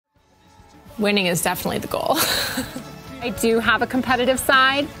winning is definitely the goal. I do have a competitive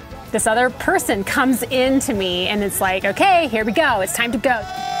side. This other person comes into me and it's like, okay, here we go, it's time to go.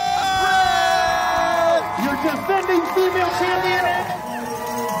 Your defending female champion.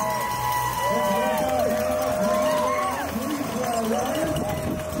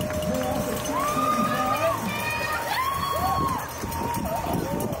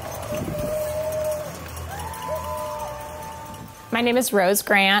 My name is Rose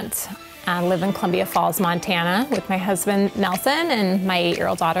Grant. I live in Columbia Falls, Montana with my husband Nelson and my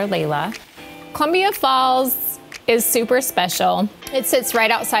 8-year-old daughter Layla. Columbia Falls is super special. It sits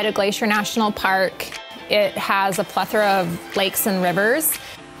right outside of Glacier National Park. It has a plethora of lakes and rivers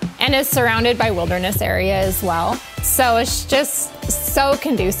and is surrounded by wilderness area as well. So it's just so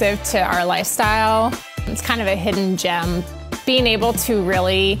conducive to our lifestyle. It's kind of a hidden gem, being able to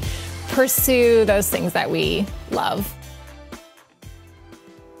really pursue those things that we love.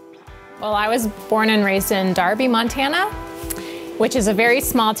 Well, I was born and raised in Darby, Montana, which is a very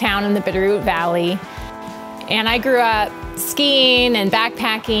small town in the Bitterroot Valley. And I grew up skiing and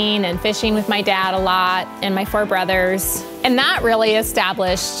backpacking and fishing with my dad a lot and my 4 brothers. And that really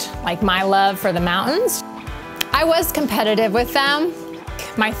established like my love for the mountains. I was competitive with them.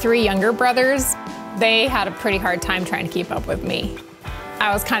 My 3 younger brothers, they had a pretty hard time trying to keep up with me.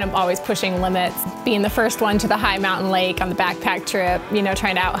 I was kind of always pushing limits, being the first one to the high mountain lake on the backpack trip, you know,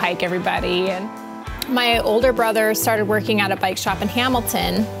 trying to out-hike everybody. And my older brother started working at a bike shop in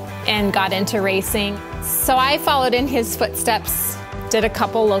Hamilton and got into racing. So I followed in his footsteps, did a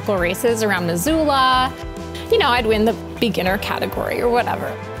couple local races around Missoula. You know, I'd win the beginner category or whatever.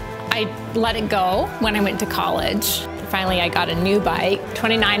 I let it go when I went to college. Finally, I got a new bike,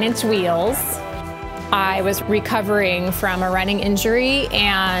 29-inch wheels. I was recovering from a running injury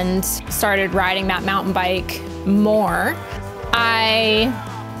and started riding that mountain bike more. I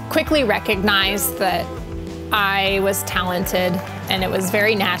quickly recognized that I was talented and it was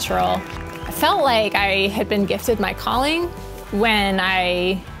very natural. I felt like I had been gifted my calling when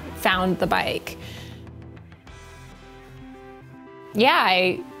I found the bike. Yeah,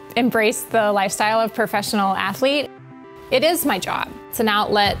 I embraced the lifestyle of professional athlete. It is my job. It's an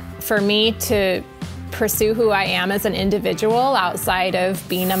outlet for me to pursue who I am as an individual outside of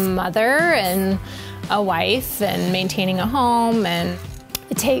being a mother and a wife and maintaining a home. And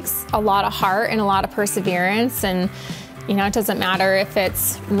it takes a lot of heart and a lot of perseverance. And, you know, it doesn't matter if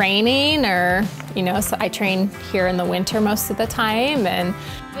it's raining or, you know, so I train here in the winter most of the time. And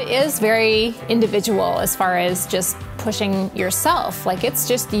it is very individual as far as just pushing yourself. Like, it's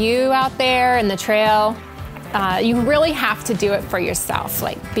just you out there in the trail. You really have to do it for yourself,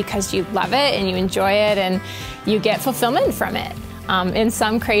 like, because you love it and you enjoy it and you get fulfillment from it in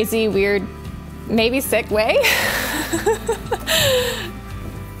some crazy, weird, maybe sick way.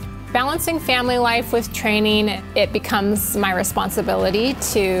 Balancing family life with training, it becomes my responsibility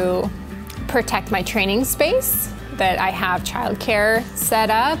to protect my training space, that I have childcare set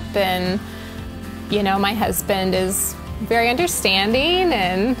up, and, you know, my husband is very understanding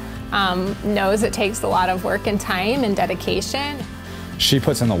and knows it takes a lot of work and time and dedication. She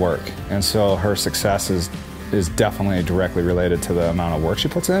puts in the work, and so her success is definitely directly related to the amount of work she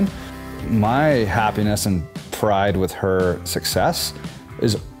puts in. My happiness and pride with her success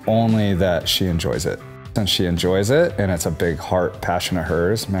is only that she enjoys it. And she enjoys it, and it's a big heart passion of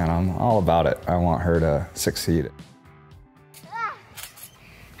hers, man, I'm all about it. I want her to succeed.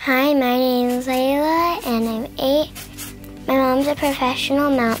 Hi, my name is Layla, and I'm 8. My mom's a professional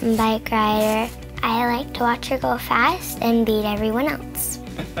mountain bike rider. I like to watch her go fast and beat everyone else.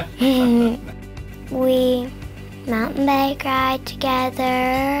 We mountain bike ride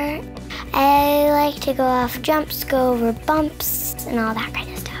together. I like to go off jumps, go over bumps, and all that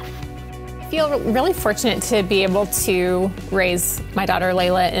kind of stuff. I feel really fortunate to be able to raise my daughter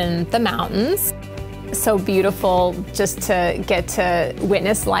Layla in the mountains. So beautiful just to get to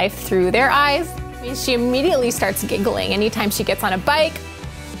witness life through their eyes. I mean, she immediately starts giggling anytime she gets on a bike.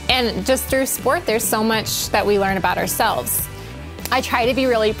 And just through sport, there's so much that we learn about ourselves. I try to be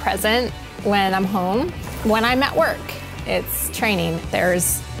really present when I'm home. When I'm at work, it's training.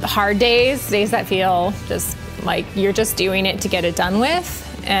 There's hard days, days that feel just like you're just doing it to get it done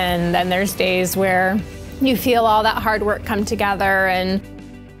with. And then there's days where you feel all that hard work come together and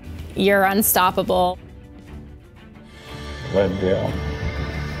you're unstoppable. Leadville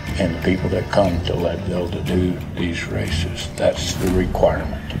and the people that come to Leadville to do these races, that's the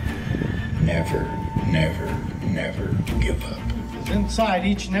requirement. Never, never, never give up. Inside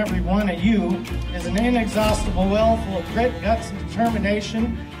each and every one of you is an inexhaustible well full of grit, guts, and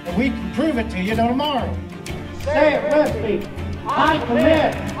determination, and we can prove it to you tomorrow. Say it with me. I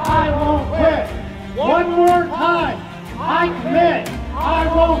commit. I won't quit. One more time. I commit. I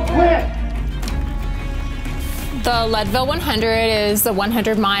won't quit. The Leadville 100 is a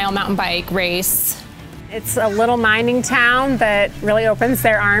 100-mile mountain bike race. It's a little mining town that really opens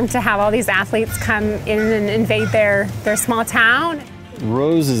their arm to have all these athletes come in and invade their small town.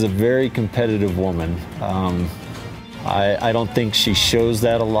 Rose is a very competitive woman. I don't think she shows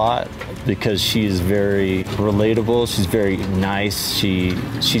that a lot because she's very relatable. She's very nice. She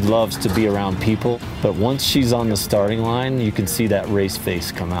loves to be around people. But once she's on the starting line, you can see that race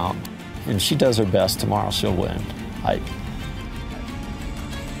face come out. And she does her best tomorrow, she'll win.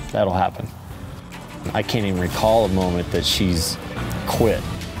 That'll happen. I can't even recall a moment that she's quit.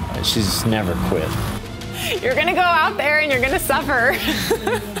 She's never quit. You're gonna go out there and you're gonna suffer. 5,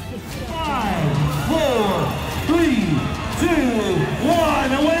 4, 3, 2,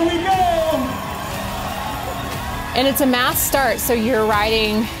 1, away we go! And it's a mass start, so you're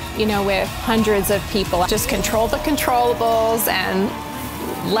riding, with hundreds of people. Just control the controllables and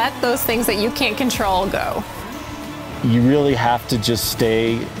let those things that you can't control go. You really have to just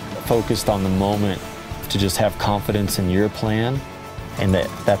stay focused on the moment, to just have confidence in your plan, and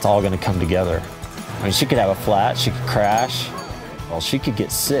that's all going to come together. I mean, she could have a flat, she could crash, well, she could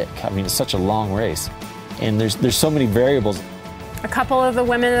get sick. I mean, it's such a long race, and there's so many variables. A couple of the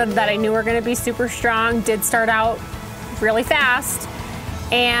women that I knew were going to be super strong did start out really fast,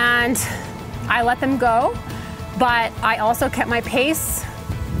 and I let them go, but I also kept my pace.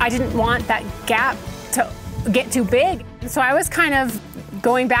 I didn't want that gap to get too big, so I was kind of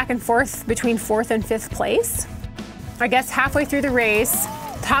going back and forth between 4th and 5th place. I guess halfway through the race,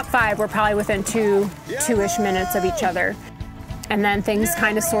 top 5 were probably within two-ish minutes of each other. And then things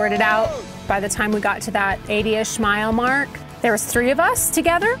kind of sorted out. By the time we got to that 80-ish mile mark, there was 3 of us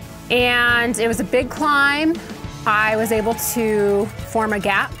together, and it was a big climb. I was able to form a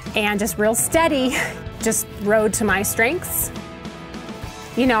gap and just real steady, just rode to my strengths.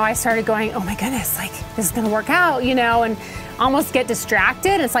 I started going, oh my goodness, this is gonna work out, and almost get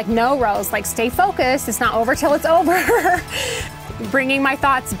distracted. It's like, no, Rose, stay focused. It's not over till it's over. Bringing my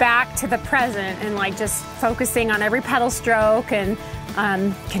thoughts back to the present and just focusing on every pedal stroke and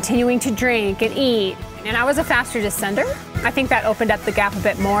continuing to drink and eat. And I was a faster descender. I think that opened up the gap a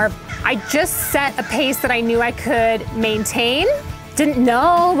bit more. I just set a pace that I knew I could maintain. Didn't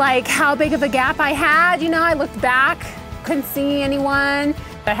know how big of a gap I had. I looked back, couldn't see anyone.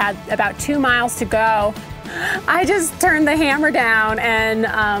 I had about 2 miles to go. I just turned the hammer down and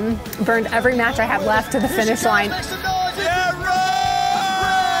burned every match I had left to the finish line.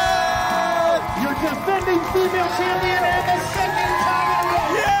 You're defending female champion and the second time.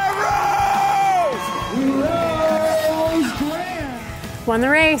 Rose Grant Won the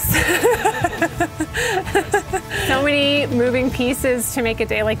race. So many moving pieces to make a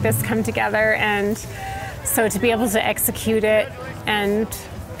day like this come together, and so to be able to execute it and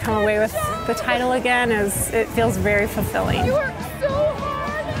come away with the title again it feels very fulfilling. You worked so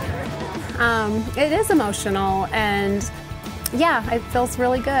hard. It is emotional, and yeah, it feels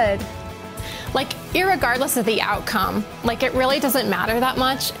really good. Irregardless of the outcome, it really doesn't matter that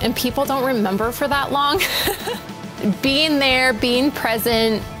much, and people don't remember for that long. Being there, being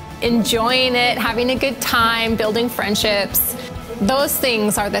present, enjoying it, having a good time, building friendships, those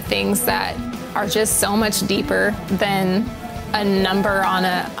things are the things that are just so much deeper than a number on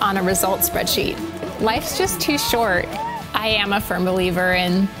a result spreadsheet. Life's just too short. I am a firm believer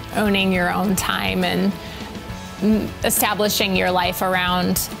in owning your own time and establishing your life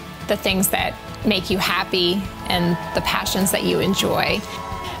around the things that make you happy and the passions that you enjoy.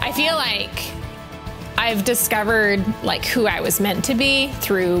 I feel like I've discovered who I was meant to be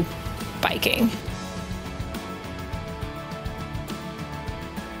through biking.